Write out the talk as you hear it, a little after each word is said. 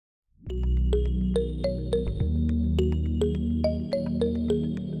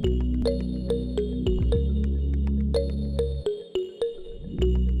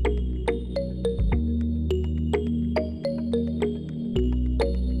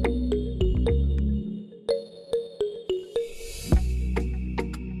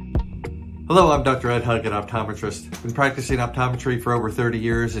Hello, I'm Dr. Ed Hug, an optometrist. I've been practicing optometry for over 30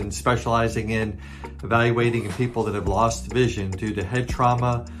 years and specializing in evaluating people that have lost vision due to head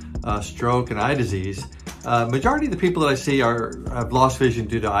trauma, stroke, and eye disease. Majority of the people that I see have lost vision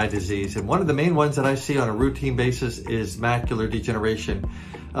due to eye disease, and one of the main ones that I see on a routine basis is macular degeneration.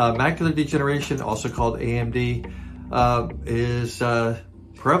 Macular degeneration, also called AMD, is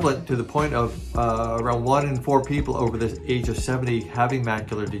prevalent to the point of around 1 in 4 people over the age of 70 having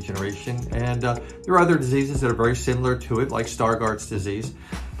macular degeneration. And there are other diseases that are very similar to it, like Stargardt's disease.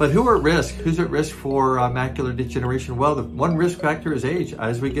 But who are at risk? Who's at risk for macular degeneration? Well, the one risk factor is age.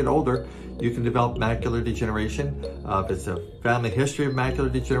 As we get older, you can develop macular degeneration. If it's a family history of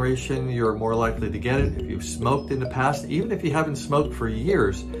macular degeneration, you're more likely to get it. If you've smoked in the past, even if you haven't smoked for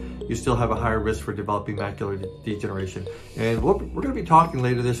years, you still have a higher risk for developing macular degeneration. And we're going to be talking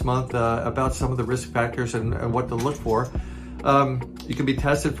later this month about some of the risk factors and what to look for. You can be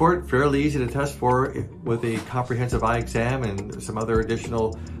tested for it, fairly easy to test for with a comprehensive eye exam and some other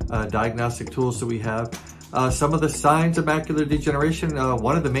additional diagnostic tools that we have. Some of the signs of macular degeneration,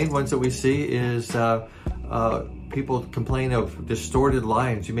 one of the main ones that we see is people complain of distorted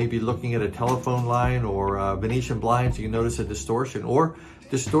lines. You may be looking at a telephone line or Venetian blinds, you notice a distortion, or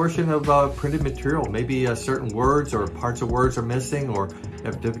distortion of printed material. Maybe certain words or parts of words are missing, or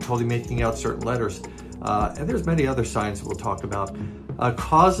have difficulty making out certain letters. And there's many other signs that we'll talk about.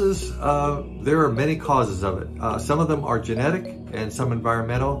 Causes, there are many causes of it. Some of them are genetic and some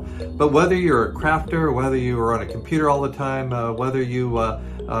environmental, but whether you're a crafter, whether you are on a computer all the time, whether you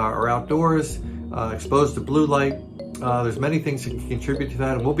are outdoors, exposed to blue light, there's many things that can contribute to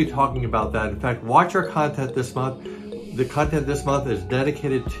that, and we'll be talking about that. In fact, watch our content this month. The content this month is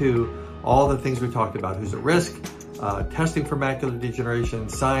dedicated to all the things we talked about: who's at risk, testing for macular degeneration,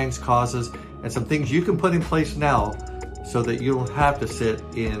 signs, causes, and some things you can put in place now so that you don't have to sit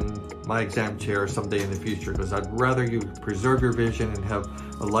in my exam chair someday in the future, because I'd rather you preserve your vision and have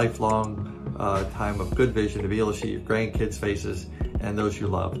a lifelong time of good vision to be able to see your grandkids' faces and those you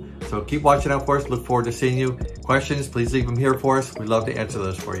love. So keep watching out for us. Look forward to seeing you. Questions, please leave them here for us. We'd love to answer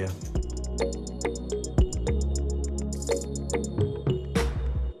those for you.